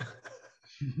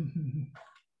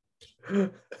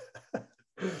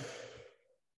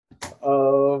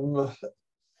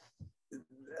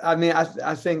 I mean,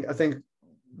 I think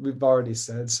we've already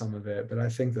said some of it, but I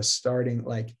think the starting,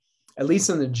 like, at least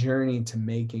on the journey to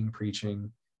making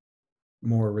preaching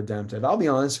more redemptive, I'll be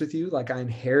honest with you, like, I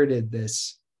inherited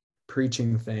this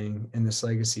preaching thing in this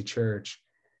legacy church.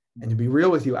 And to be real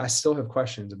with you, I still have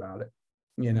questions about it.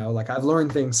 Like, I've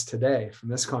learned things today from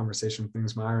this conversation,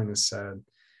 things Myron has said,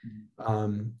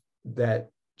 that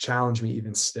challenge me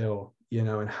even still,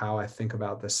 and how I think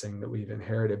about this thing that we've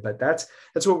inherited. But that's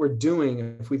what we're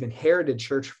doing. If we've inherited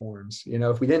church forms,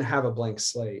 if we didn't have a blank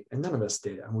slate, and none of us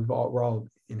did, and we're all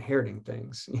inheriting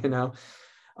things,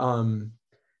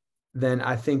 then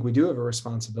I think we do have a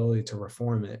responsibility to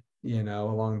reform it,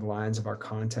 along the lines of our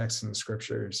context and the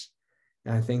scriptures.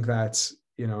 And I think that's,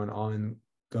 an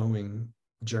ongoing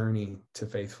journey to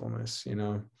faithfulness,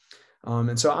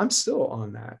 and so I'm still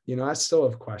on that. I still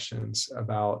have questions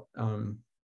about,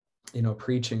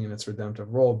 preaching and its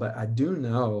redemptive role, but I do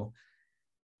know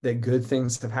that good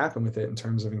things have happened with it in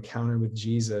terms of encounter with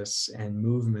Jesus and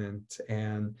movement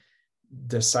and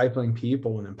discipling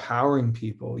people and empowering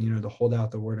people, to hold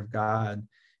out the word of God,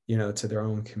 to their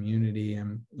own community,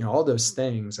 and, all those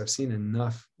things. I've seen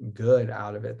enough good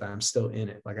out of it that I'm still in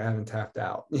it. Like, I haven't tapped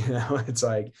out, it's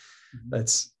like,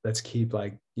 let's keep,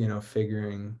 like,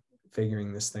 figuring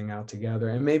this thing out together.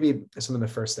 And maybe some of the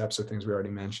first steps are things we already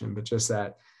mentioned, but just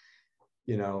that,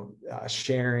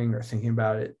 sharing or thinking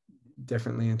about it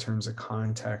differently in terms of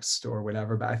context or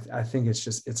whatever. But I think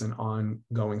it's an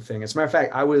ongoing thing. As a matter of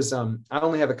fact, I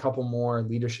only have a couple more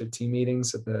leadership team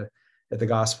meetings at the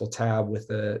Gospel Tab with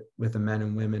the men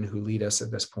and women who lead us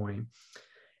at this point.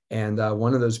 And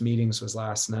one of those meetings was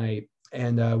last night.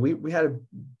 And we had a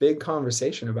big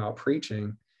conversation about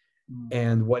preaching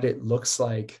and what it looks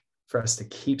like for us to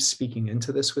keep speaking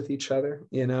into this with each other,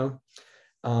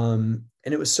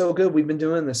 and it was so good. We've been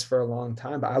doing this for a long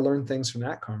time, but I learned things from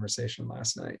that conversation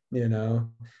last night,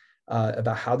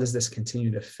 about how does this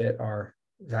continue to fit our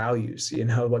values,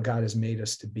 what God has made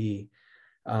us to be.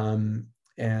 And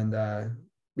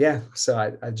yeah,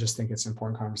 so I just think it's an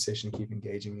important conversation to keep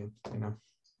engaging in,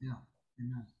 Yeah.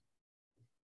 Amen.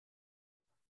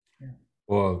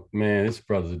 Well, man, this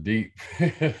brother's deep.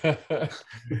 I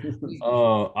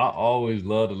always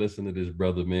love to listen to this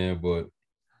brother, man. But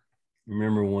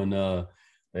remember when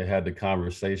they had the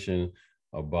conversation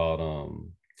about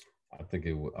I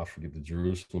forget the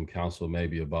Jerusalem Council,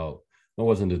 maybe about, it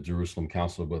wasn't the Jerusalem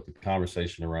Council, but the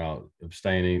conversation around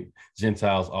abstaining,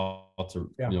 Gentiles ought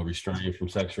to restrain from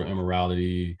sexual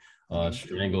immorality,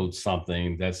 strangled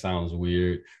something. That sounds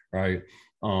weird, right?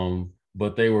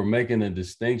 But they were making a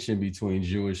distinction between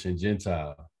Jewish and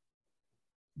Gentile.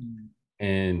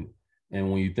 And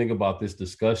when you think about this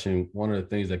discussion, one of the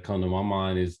things that come to my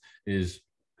mind is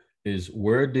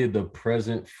where did the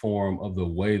present form of the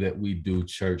way that we do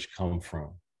church come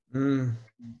from?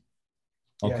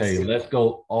 Okay, yes. Let's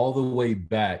go all the way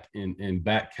back and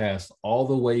backcast all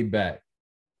the way back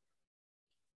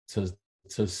to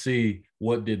see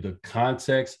what did the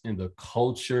context and the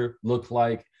culture look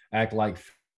like, act like,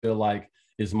 feel like.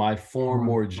 Is my form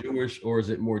more Jewish or is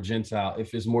it more Gentile?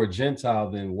 If it's more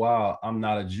Gentile, then wow, I'm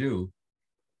not a Jew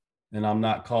and I'm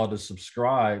not called to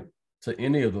subscribe to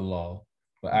any of the law,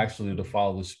 but actually to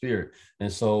follow the Spirit.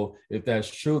 And so if that's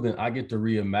true, then I get to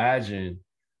reimagine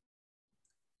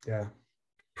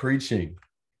preaching.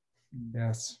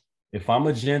 Yes. If I'm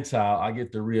a Gentile, I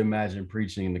get to reimagine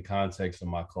preaching in the context of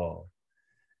my call.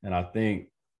 And I think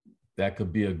that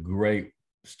could be a great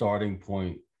starting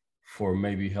point for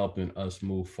maybe helping us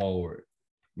move forward,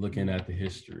 looking at the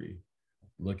history,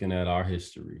 looking at our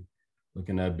history,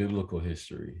 looking at biblical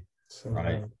history,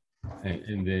 right?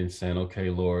 And then saying, okay,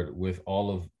 Lord, with all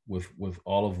of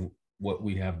what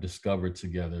we have discovered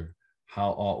together,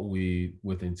 how ought we,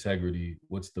 with integrity,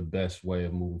 what's the best way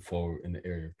of moving forward in the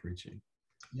area of preaching?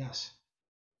 Yes.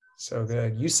 So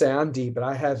good. You sound deep, but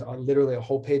I have literally a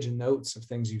whole page of notes of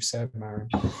things you've said, Myron.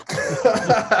 Yeah,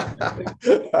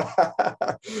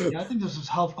 I think this was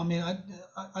helpful. I mean, I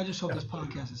just hope this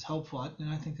podcast is helpful,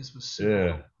 and I think this was super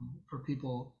helpful for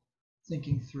people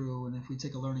thinking through. And if we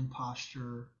take a learning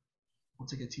posture, we'll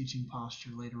take a teaching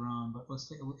posture later on. But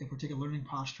if we take a learning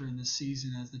posture in this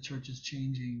season as the church is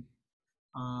changing,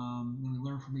 and we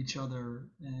learn from each other,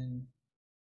 and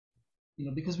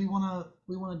because we want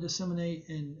to disseminate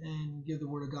and give the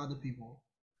word of God to people.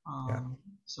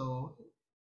 So,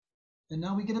 and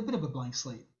now we get a bit of a blank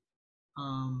slate.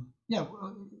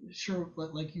 Sure.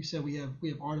 Like you said, we have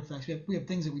artifacts. We have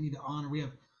things that we need to honor. We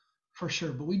have, for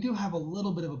sure, but we do have a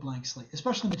little bit of a blank slate,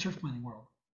 especially in the church planting world.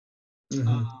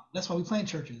 That's why we plant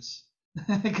churches,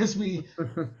 because you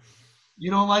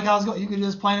don't like how it's going. You can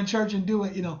just plant a church and do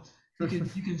it. You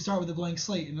can start with a blank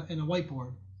slate and a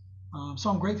whiteboard. So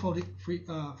I'm grateful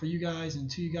for you guys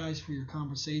and to you guys for your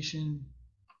conversation,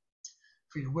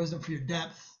 for your wisdom, for your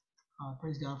depth.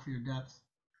 Praise God for your depth.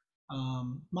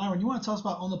 Myron, you want to tell us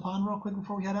about On the Pond real quick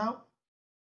before we head out?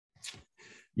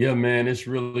 Yeah, man, it's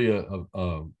really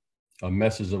a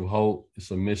message of hope.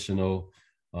 It's a missional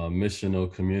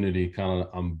community. Kind of,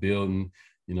 I'm building.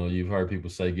 You've heard people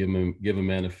say, give a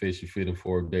man a fish, you feed him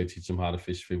for a day, teach him how to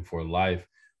fish, feed him for a life.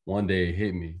 One day it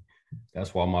hit me.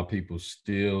 That's why my people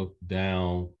still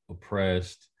down,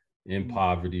 oppressed, in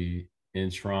poverty, in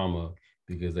trauma,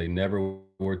 because they never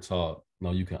were taught,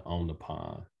 no, you can own the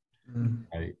pond,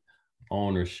 right?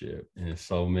 Ownership. And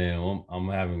so, man, I'm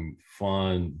having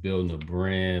fun building a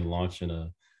brand,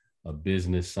 launching a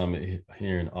business summit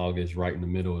here in August, right in the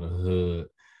middle of the hood.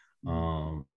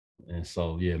 And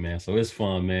so, yeah, man, so it's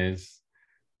fun, man. It's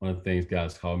one of the things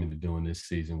God's called me to do in this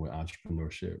season with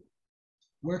entrepreneurship.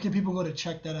 Where can people go to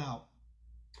check that out?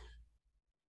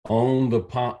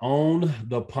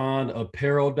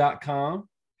 OwnThePondApparel.com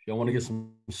if y'all want to get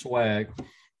some swag,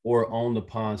 or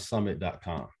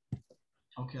OwnThePondSummit.com.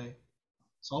 Okay.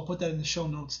 So I'll put that in the show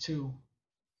notes too.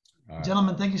 Right.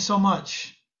 Gentlemen, thank you so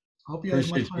much. I hope you had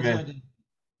as much fun as I did.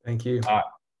 Thank you. All right.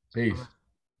 Peace.